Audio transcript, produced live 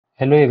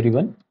Hello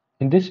everyone.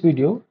 In this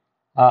video,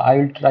 I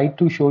will try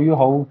to show you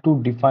how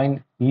to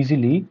define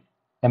easily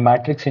a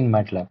matrix in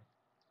Matlab.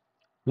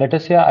 Let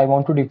us say I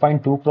want to define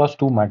 2 cross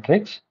 2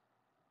 matrix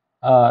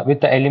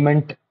with the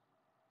element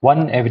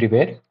 1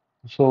 everywhere.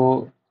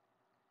 So,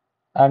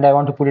 and I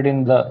want to put it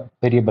in the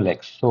variable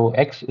x. So,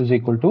 x is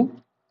equal to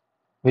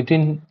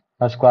within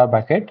a square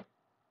bracket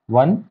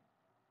 1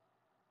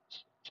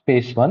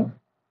 space 1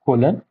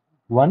 colon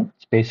 1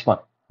 space 1.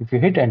 If you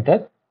hit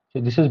enter,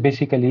 so this is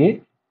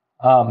basically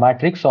a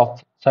matrix of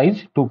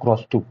size 2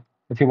 cross 2.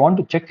 If you want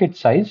to check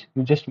its size,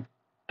 you just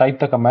type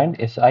the command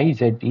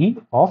size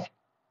of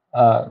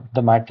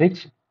the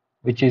matrix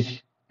which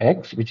is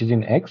x, which is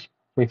in x.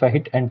 So if I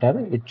hit enter,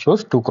 it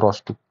shows 2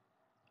 cross 2.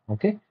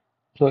 Okay.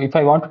 So if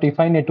I want to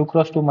define a 2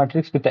 cross 2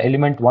 matrix with the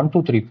element 1,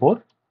 2, 3,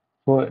 4,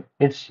 so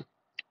it's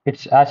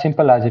as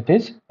simple as it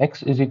is.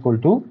 X is equal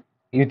to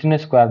within a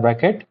square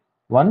bracket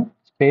 1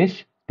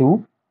 space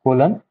 2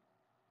 colon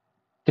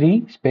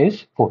 3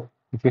 space 4.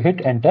 If you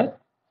hit enter,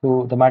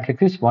 so the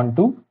matrix is 1,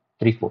 2,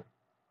 3, 4.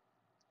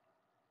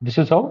 This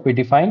is how we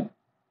define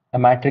a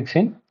matrix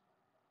in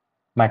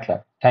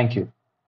MATLAB. Thank you.